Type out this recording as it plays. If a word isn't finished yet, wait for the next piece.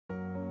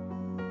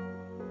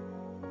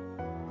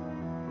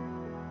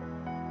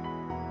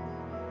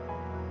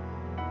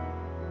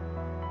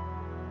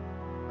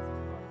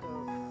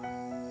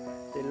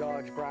the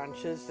large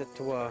branches that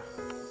were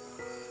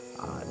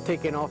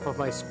taken off of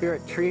my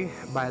spirit tree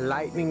by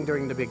lightning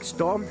during the big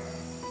storm.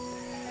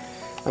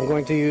 I'm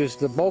going to use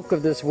the bulk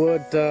of this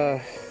wood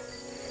to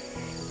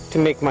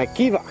make my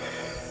kiva.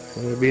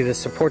 It'll be the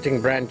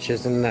supporting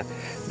branches, and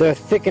they're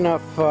thick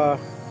enough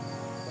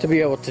to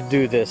be able to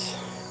do this.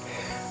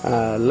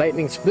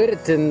 Lightning split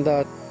it in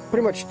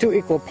pretty much 2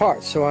 equal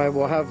parts, so I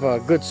will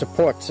have good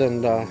supports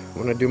and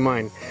when I do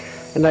mine.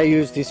 And I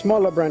use the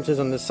smaller branches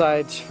on the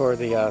sides for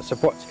the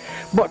supports.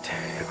 But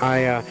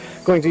I'm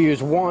going to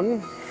use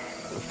one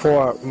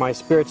for my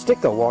spirit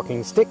stick, a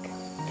walking stick.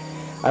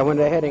 I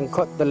went ahead and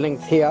cut the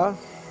length here.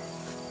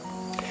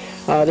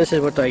 This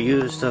is what I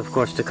used, of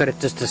course, to cut it,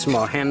 just a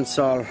small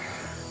handsaw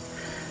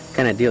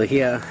kind of deal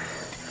here.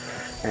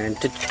 And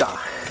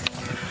ta-ta.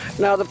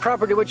 Now the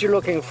property what you're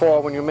looking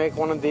for when you make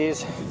one of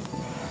these,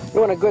 you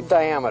want a good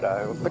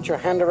diameter. Put your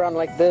hand around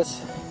like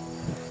this.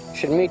 It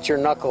should meet your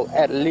knuckle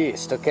at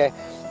least, okay?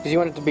 Because you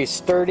want it to be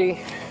sturdy,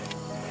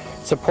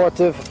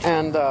 supportive,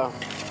 and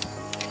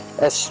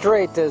as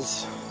straight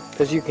as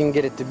you can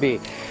get it to be.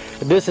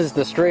 This is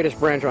the straightest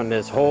branch on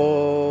this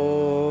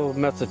whole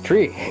mess of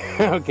tree.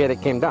 Okay,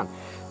 that came down.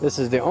 This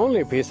is the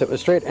only piece that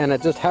was straight, and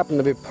it just happened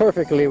to be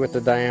perfectly with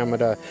the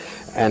diameter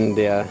and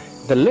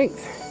the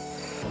length.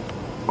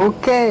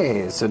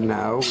 Okay, so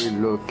now we're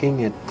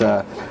looking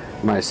at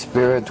my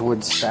spirit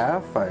wood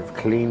staff. I've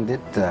cleaned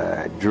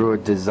it, drew a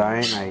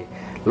design. I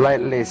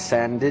lightly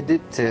sanded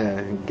it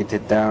to get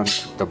it down,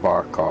 took the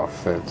bark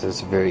off.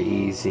 It's very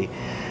easy.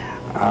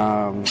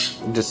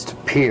 Just to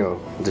peel,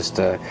 just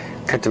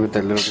cut it with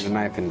a little bit of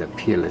knife and to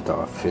peel it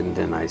off, and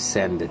then I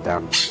sand it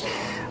down.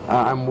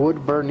 I'm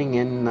wood burning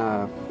in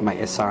my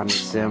ESSASSANI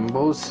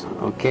symbols,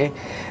 okay?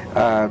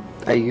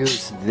 I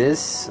use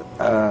this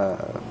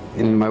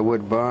in my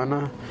wood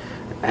burner,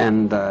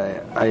 and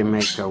I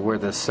make where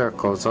the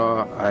circles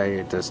are,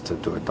 I just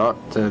do a dot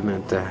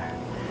and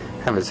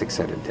have a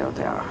 6-sided deal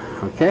there,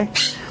 okay?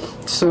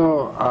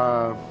 So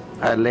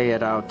I lay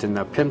it out in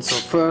a pencil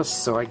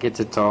first, so I get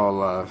it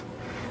all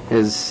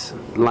as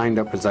lined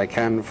up as I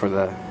can for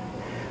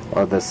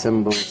the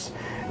symbols.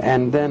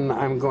 And then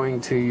I'm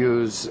going to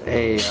use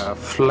a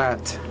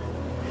flat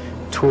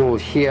tool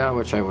here,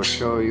 which I will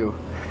show you,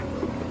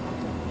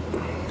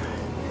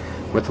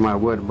 with my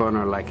wood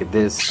burner like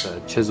this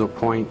chisel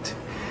point,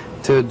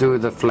 to do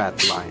the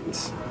flat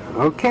lines.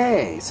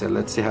 Okay, so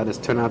let's see how this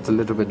turned out a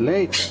little bit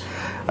later.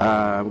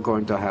 I'm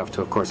going to have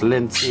to, of course,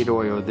 linseed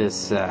oil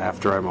this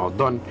after I'm all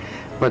done.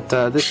 But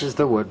this is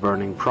the wood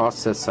burning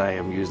process I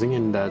am using,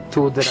 and the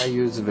tool that I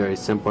use is very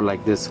simple,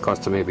 like this.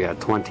 Cost maybe a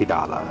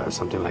 $20 or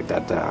something like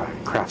that,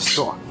 craft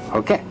store.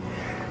 Okay.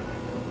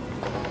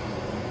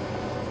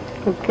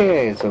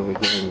 Okay, so we're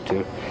going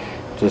to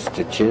just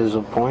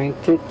chisel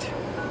point it.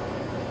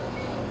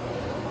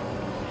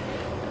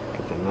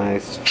 Get a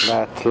nice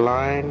flat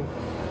line.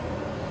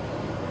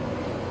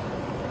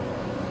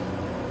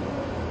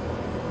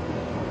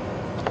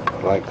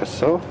 Like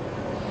so.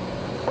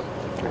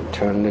 And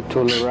turn the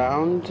tool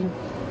around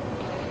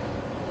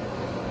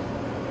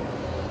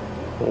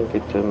and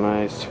get a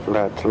nice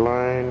flat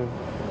line.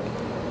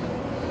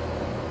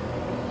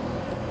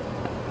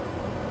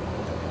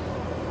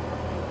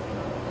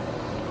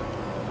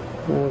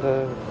 And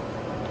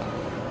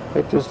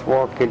I just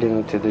walk it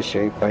into the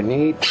shape I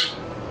need,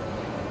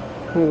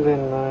 and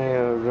then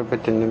I rub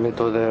it in the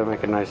middle there,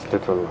 make a nice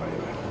little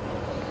line.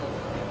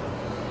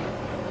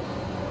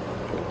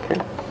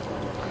 Okay.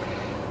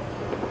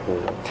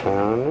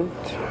 Turn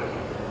it.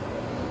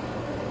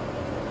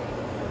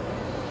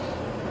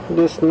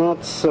 It's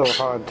not so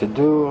hard to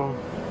do.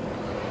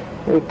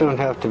 It don't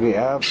have to be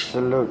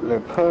absolutely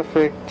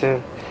perfect.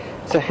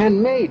 It's a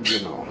handmade,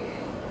 you know.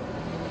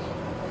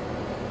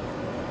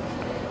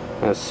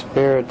 A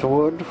spirit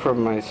wood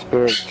from my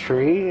spirit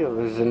tree. It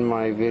was in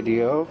my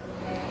video.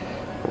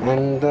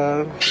 And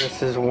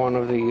this is one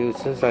of the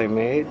uses I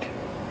made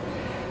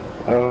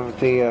of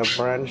the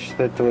branch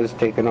that was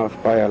taken off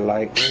by a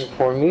lightning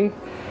for me.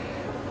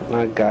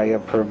 Gaia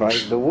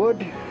provides the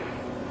wood,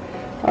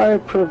 I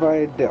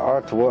provide the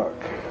artwork.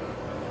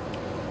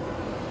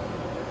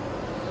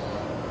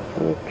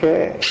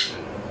 Okay.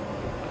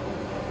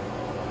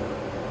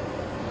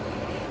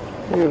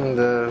 And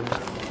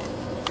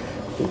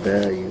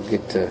there you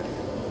get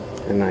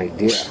an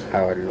idea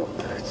how it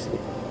looks.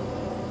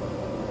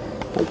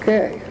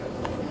 Okay.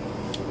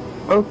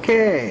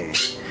 Okay.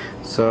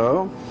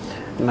 So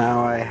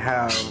now I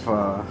have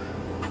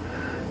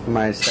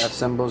my staff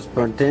symbols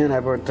burnt in. I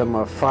burnt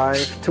them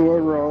 5 to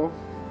a row,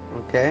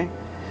 okay,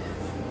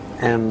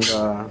 and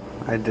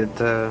I did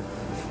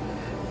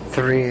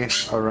 3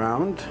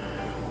 around.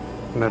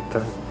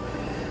 But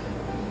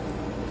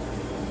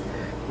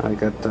I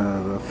got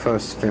the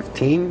first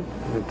 15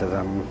 that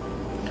I'm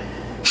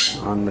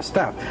on the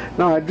staff.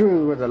 Now I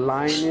drew where the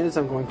line is.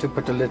 I'm going to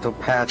put a little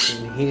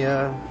pattern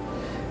here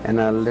and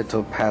a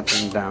little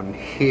pattern down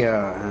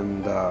here,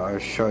 and I'll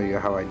show you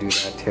how I do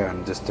that here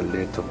in just a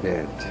little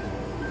bit.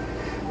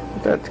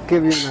 That to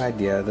give you an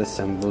idea of the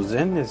symbols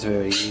in. It's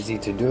very easy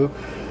to do.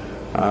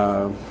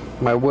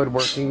 my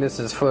woodworking. This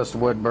is first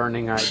wood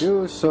burning I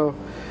do, so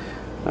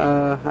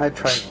I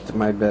tried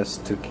my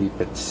best to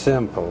keep it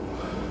simple,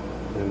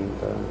 and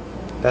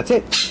that's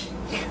it.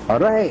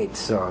 Alright,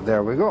 so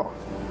there we go.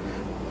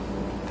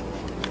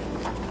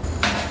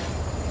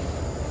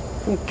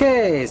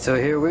 Okay, so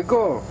here we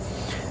go.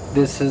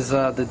 This is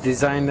the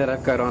design that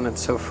I've got on it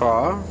so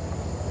far.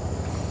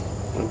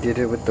 I did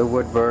it with the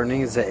wood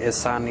burnings, the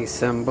ESSASSANI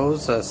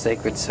symbols,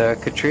 sacred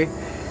circuitry.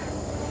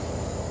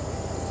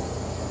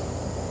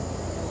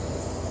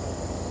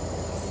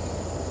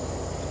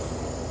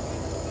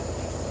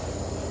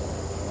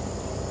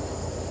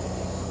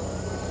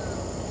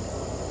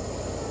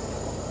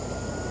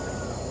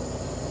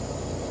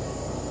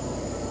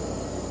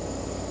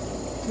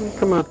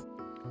 Come on.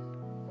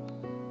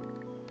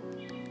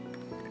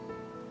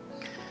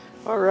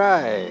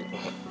 Alright,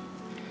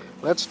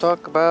 let's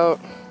talk about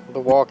the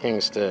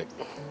walking stick,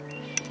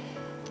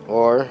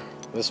 or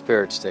the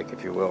spirit stick,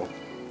 if you will.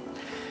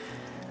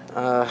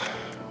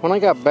 When I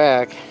got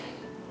back,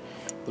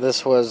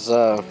 this was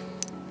left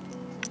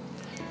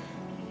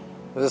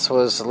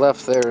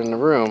there in the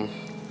room,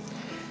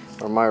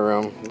 or my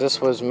room. This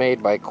was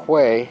made by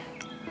QWAY.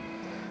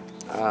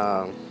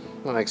 I'm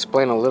going to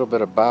explain a little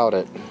bit about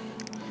it.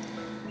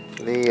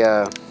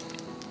 The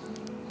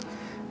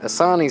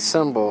ESSASSANI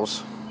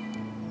symbols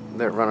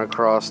that run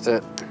across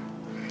it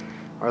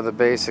are the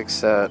basic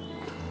set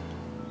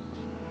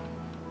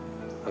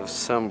of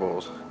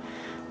symbols.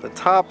 The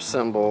top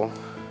symbol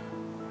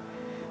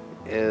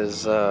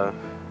is a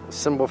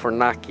symbol for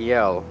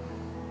T.H.E.O,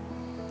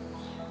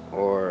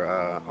 or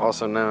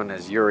also known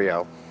as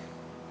Uriel.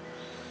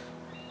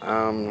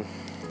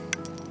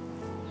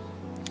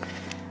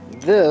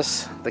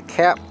 The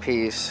cap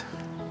piece,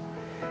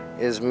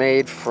 is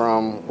made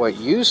from what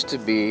used to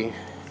be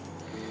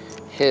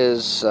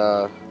his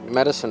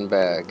medicine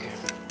bag.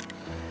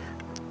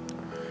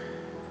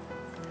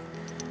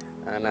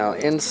 And now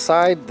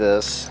inside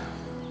this,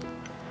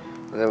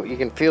 you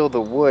can feel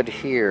the wood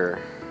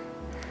here,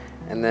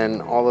 and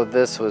then all of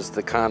this was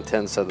the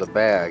contents of the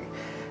bag.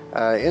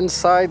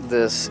 Inside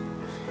this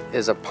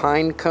is a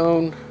pine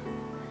cone,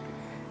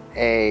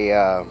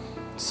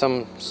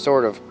 some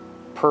sort of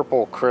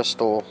purple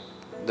crystal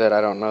that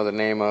I don't know the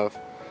name of.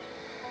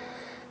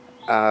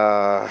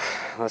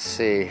 Let's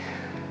see.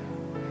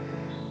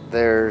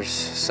 There's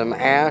some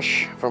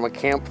ash from a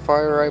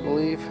campfire, I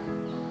believe.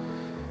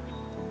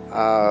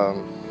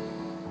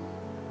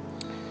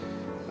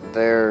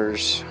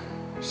 There's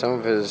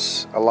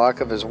a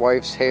lock of his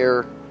wife's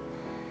hair,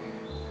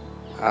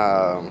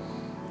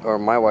 or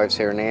my wife's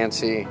hair,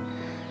 Nancy.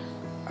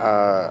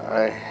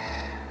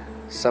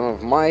 Some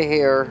of my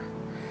hair,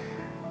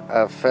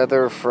 a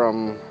feather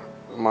from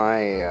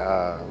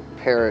my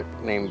parrot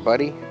named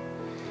Buddy.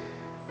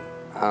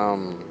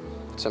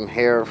 Some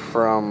hair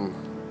from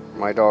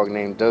my dog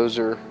named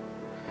Dozer,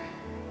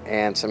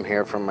 and some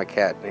hair from my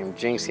cat named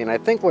Jinxie. And I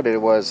think what it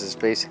was is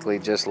basically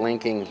just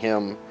linking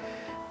him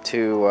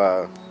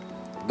to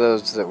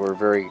those that were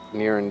very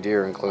near and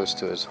dear and close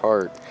to his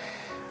heart.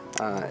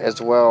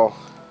 As well,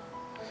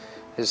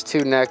 his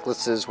two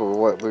necklaces were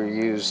what were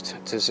used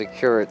to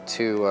secure it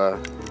to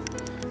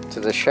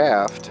the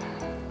shaft.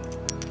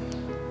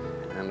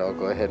 And I'll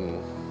go ahead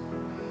and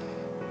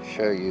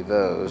show you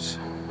those.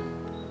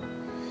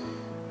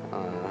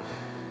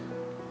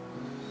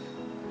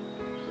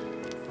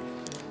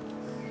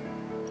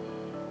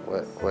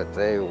 What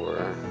they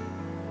were.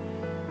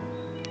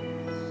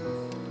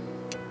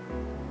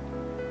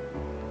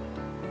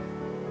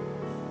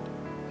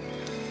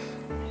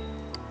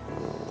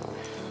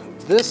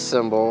 This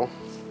symbol,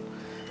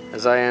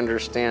 as I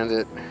understand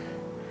it,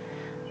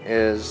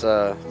 is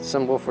a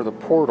symbol for the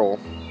portal,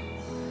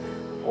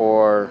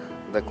 or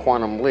the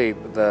quantum leap,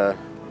 the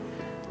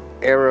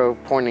arrow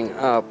pointing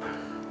up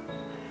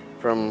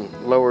from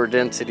lower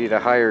density to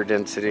higher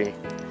density,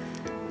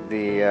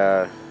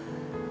 the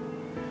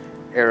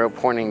arrow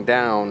pointing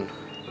down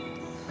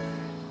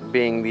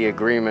being the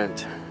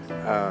agreement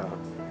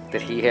that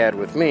he had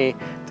with me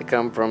to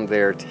come from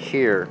there to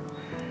here.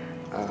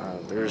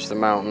 There's the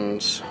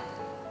mountains,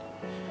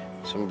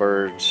 some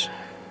birds,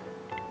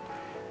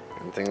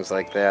 and things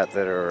like that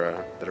that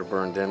are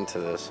burned into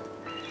this.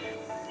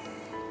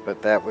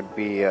 But that would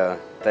be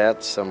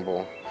that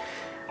symbol.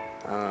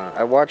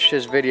 I watched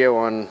his video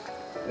on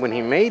when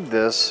he made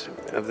this,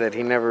 that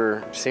he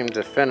never seemed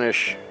to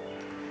finish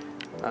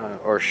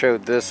or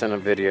showed this in a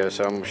video,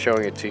 so I'm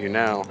showing it to you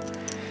now.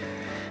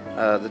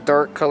 The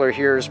dark color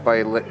here is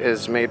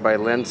made by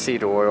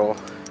linseed oil,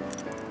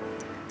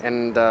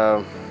 and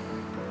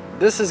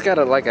this has got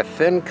like a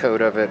thin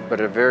coat of it,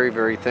 but a very,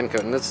 very thin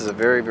coat, and this is a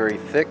very, very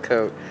thick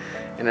coat,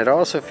 and it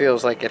also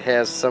feels like it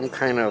has some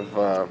kind of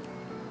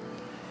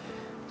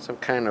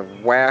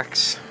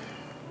wax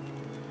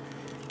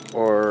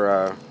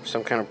or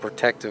some kind of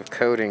protective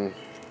coating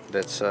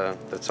that's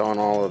on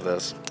all of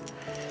this.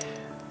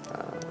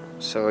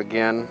 So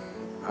again,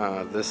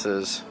 this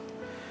is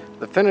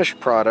the finished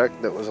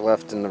product that was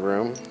left in the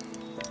room,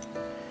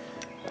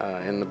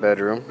 in the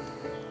bedroom,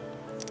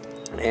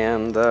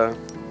 and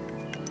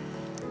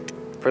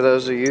for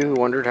those of you who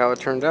wondered how it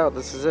turned out,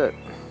 this is it.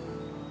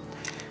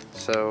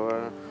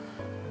 So,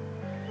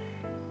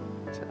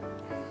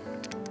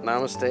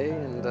 namaste,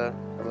 and I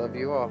love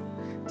you all.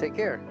 Take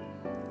care.